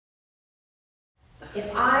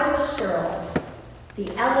If I was Cheryl, the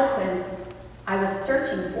eloquence I was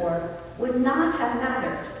searching for would not have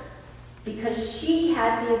mattered, because she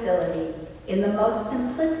had the ability, in the most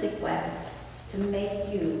simplistic way, to make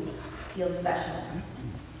you feel special.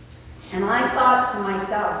 And I thought to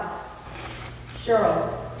myself,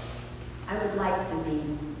 Cheryl, I would like to be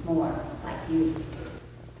more like you.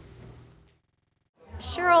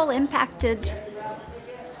 Cheryl impacted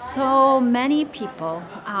so many people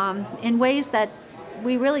in ways that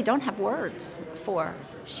we really don't have words for.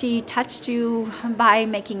 She touched you by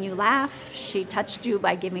making you laugh. She touched you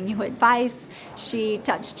by giving you advice. She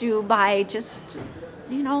touched you by just,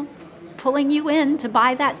 pulling you in to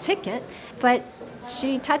buy that ticket. But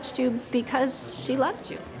she touched you because she loved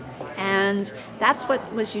you. And that's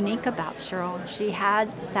what was unique about Cheryl. She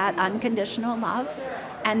had that unconditional love,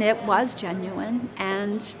 and it was genuine,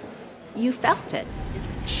 and you felt it.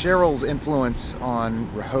 Cheryl's influence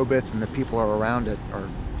on Rehoboth and the people around it are,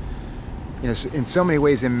 in so many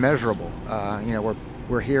ways immeasurable.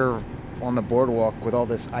 We're here on the boardwalk with all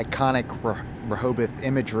this iconic Rehoboth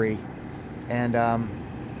imagery, and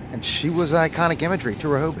she was iconic imagery to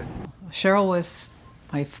Rehoboth. Cheryl was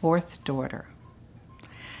my fourth daughter.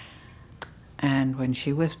 And when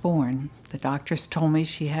she was born, the doctors told me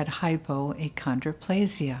she had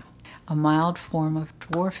hypoachondroplasia, a mild form of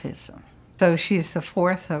dwarfism. So she's the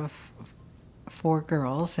fourth of four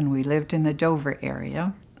girls, and we lived in the Dover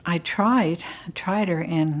area. I tried her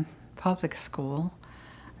in public school,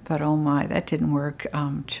 but oh my, that didn't work.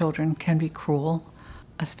 Children can be cruel,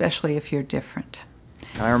 especially if you're different.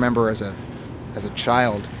 I remember as a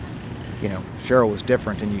child, Cheryl was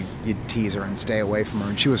different, and you'd tease her and stay away from her,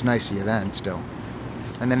 and she was nice to you then still.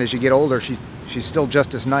 And then as you get older, she's still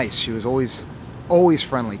just as nice. She was always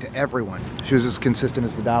friendly to everyone. She was as consistent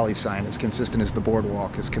as the dolly sign, as consistent as the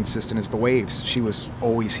boardwalk, as consistent as the waves. She was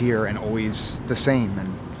always here and always the same,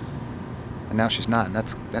 and now she's not, and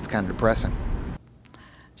that's kind of depressing.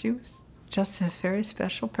 She was just this very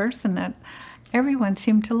special person that everyone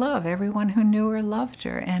seemed to love. Everyone who knew her loved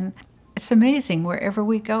her, and it's amazing. Wherever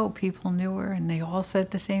we go, people knew her, and they all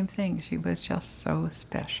said the same thing. She was just so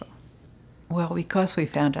special. Well, because we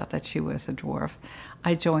found out that she was a dwarf,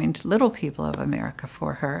 I joined Little People of America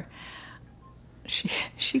for her.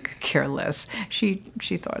 She could care less. She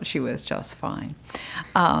thought she was just fine.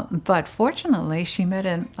 But fortunately, she met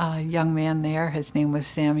a young man there. His name was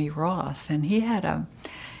Sammy Ross, and he had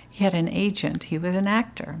an agent. He was an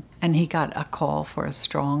actor, and he got a call for a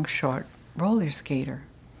strong, short roller skater.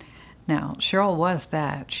 Now, Cheryl was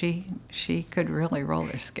that. She could really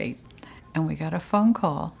roller skate. And we got a phone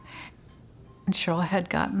call. And Cheryl had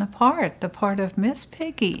gotten the part of Miss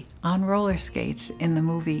Piggy on roller skates in the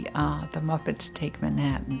movie The Muppets Take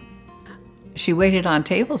Manhattan. She waited on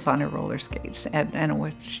tables on her roller skates, and it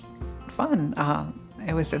was fun.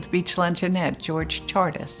 It was at the Beach Luncheonette. George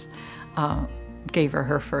Chartis gave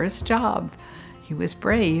her first job. He was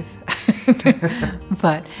brave,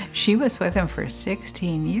 but she was with him for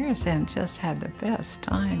 16 years and just had the best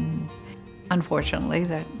time. Unfortunately,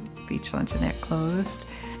 that Beach Luncheonette closed,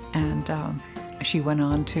 and she went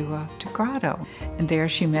on to Grotto. And there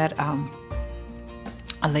she met a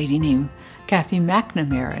lady named Kathy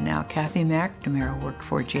McNamara. Now, Kathy McNamara worked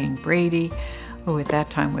for Jane Brady, who at that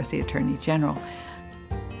time was the Attorney General.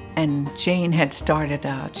 And Jane had started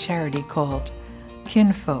a charity called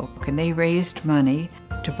Kinfolk, and they raised money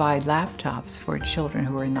to buy laptops for children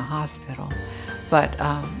who were in the hospital. But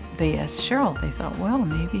they asked Cheryl, they thought, well,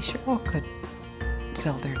 maybe Cheryl could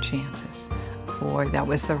sell their chances. Boy, that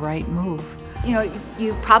was the right move.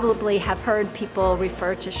 You probably have heard people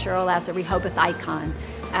refer to Cheryl as a Rehoboth icon,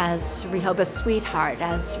 as Rehoboth's sweetheart,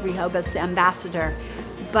 as Rehoboth's ambassador.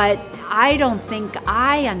 But I don't think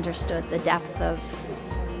I understood the depth of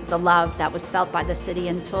the love that was felt by the city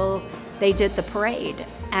until they did the parade.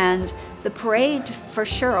 And the parade for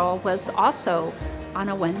Cheryl was also on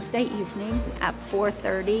a Wednesday evening at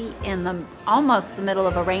 4:30 in almost the middle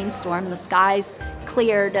of a rainstorm. The skies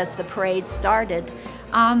cleared as the parade started,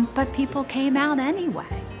 but people came out anyway.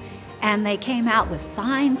 And they came out with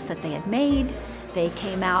signs that they had made. They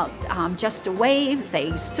came out just to wave.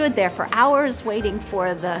 They stood there for hours waiting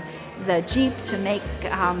for the Jeep to make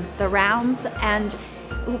the rounds. And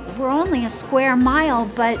we're only a square mile,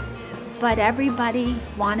 but everybody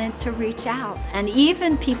wanted to reach out. And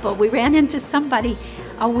even people, we ran into somebody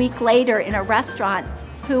a week later in a restaurant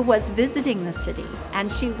who was visiting the city.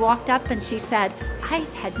 And she walked up and she said, I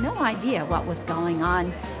had no idea what was going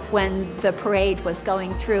on when the parade was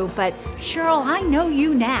going through, but Cheryl, I know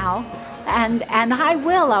you now, and I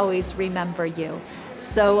will always remember you.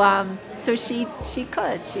 So she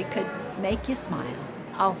could make you smile.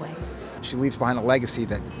 always. She leaves behind a legacy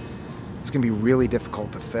that is going to be really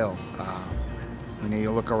difficult to fill. You know,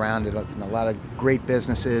 you look around at a lot of great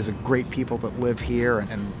businesses and great people that live here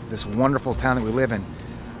and this wonderful town that we live in.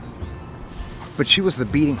 But she was the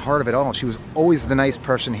beating heart of it all. She was always the nice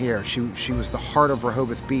person here. She was the heart of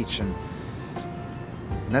Rehoboth Beach, and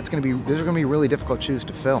those are going to be really difficult shoes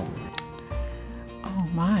to fill. Oh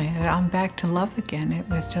my, I'm back to love again. It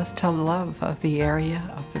was just a love of the area,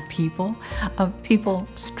 of the people,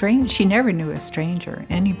 strange. She never knew a stranger.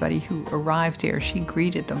 Anybody who arrived here, she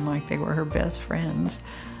greeted them like they were her best friends.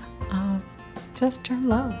 Just her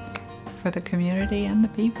love for the community and the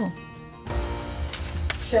people.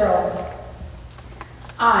 Cheryl,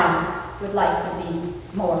 I would like to be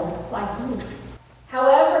more like you.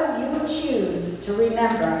 However you choose to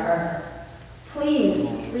remember her,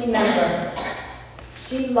 please remember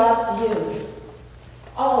she loved you,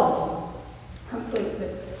 all of you, completely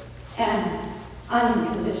and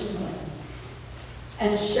unconditionally.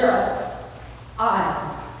 And Cheryl,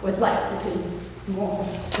 I would like to be more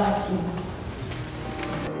like you.